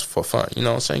talk. That's for fun. You know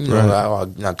what I'm saying? You know,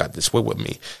 like, I got this with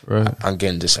me. Right. I'm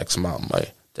getting this X amount of money.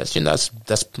 That's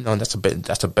that's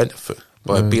a benefit.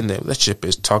 But being in a relationship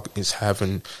is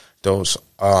having those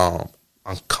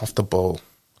uncomfortable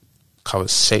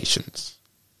conversations.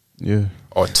 Yeah.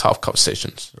 Or tough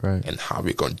conversations. Right. And how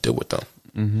we're gonna deal with them.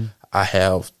 Mm-hmm. I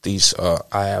have these.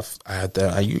 I have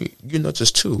that. You know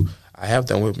this too. I have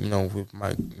them with with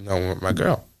my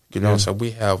girl. You know, so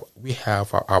we have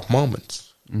our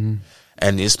moments,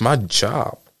 and it's my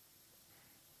job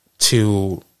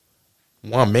to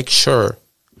make sure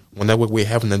whenever we're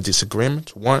having a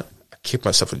disagreement, I keep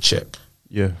myself in check.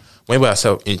 Yeah. When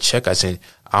myself in check, I say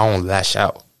I don't lash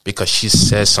out because she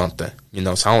says something. You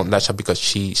know, so I don't lash out because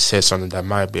she says something that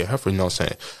might be hurtful. You know what I'm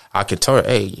saying? I can tell her,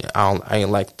 hey, I ain't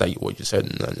like that what you said,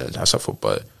 and that's helpful,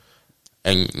 but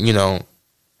and you know.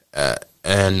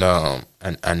 And all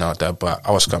that, but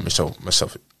I was got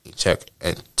myself in check.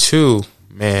 And two,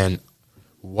 man,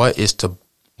 what is the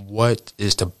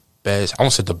best? I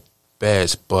won't say the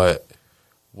best, but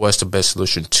what's the best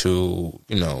solution to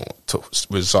to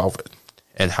resolve it?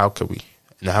 And how can we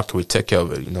take care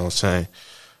of it? You know what I'm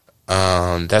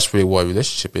saying? That's really what a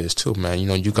relationship is too, man. You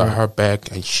know, you got her back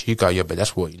and she got your back.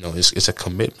 That's what it's a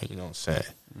commitment. You know what I'm saying?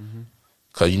 Mm-hmm.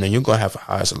 Cause you're gonna have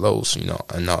highs and lows, and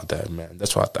all that, man.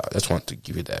 That's what I thought. That's wanted to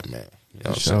give you that, man. You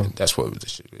know what I'm saying? That's what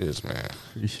this shit is, man.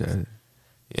 Appreciate it.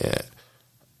 Yeah.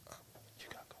 You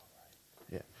gotta go, right?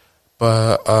 Yeah.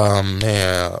 But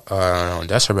man,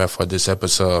 that's a wrap for this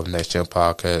episode of Next Gen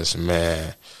Podcast,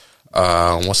 man.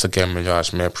 Once again, man,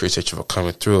 Josh, man, appreciate you for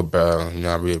coming through, bro. You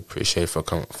know, I really appreciate you for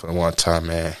coming for the one time,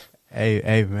 man.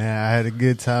 Hey, man, I had a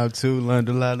good time too. Learned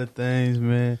a lot of things,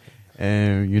 man,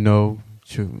 and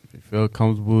felt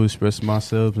comfortable expressing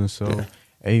myself, and so,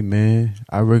 hey, man,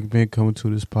 I recommend coming to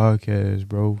this podcast,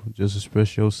 bro. Just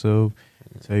express yourself,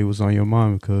 tell you what's on your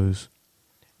mind, because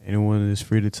anyone is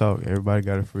free to talk. Everybody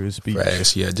got a free to speak.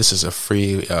 Right. Yeah, this is a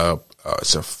free,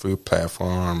 it's a free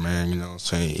platform, man. You know what I'm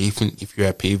saying? Even if you're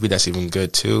at PV, that's even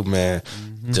good too, man.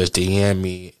 Mm-hmm. Just DM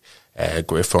me at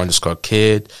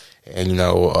Grateful_Kid. And you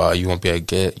won't be able to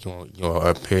get you'll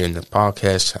appear in the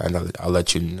podcast, and I'll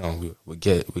let you know we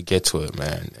get to it,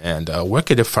 man. And where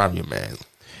can they find you, man?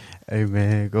 Hey,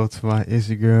 man, go to my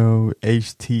Instagram,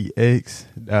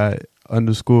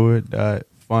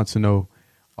 htx_._.Fontenot,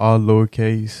 all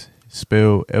lowercase,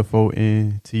 spelled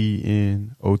FONTNOT.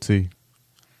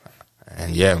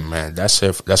 And yeah, man, that's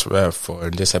it. That's right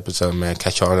for this episode, man.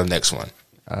 Catch you on the next one.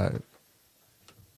 All right.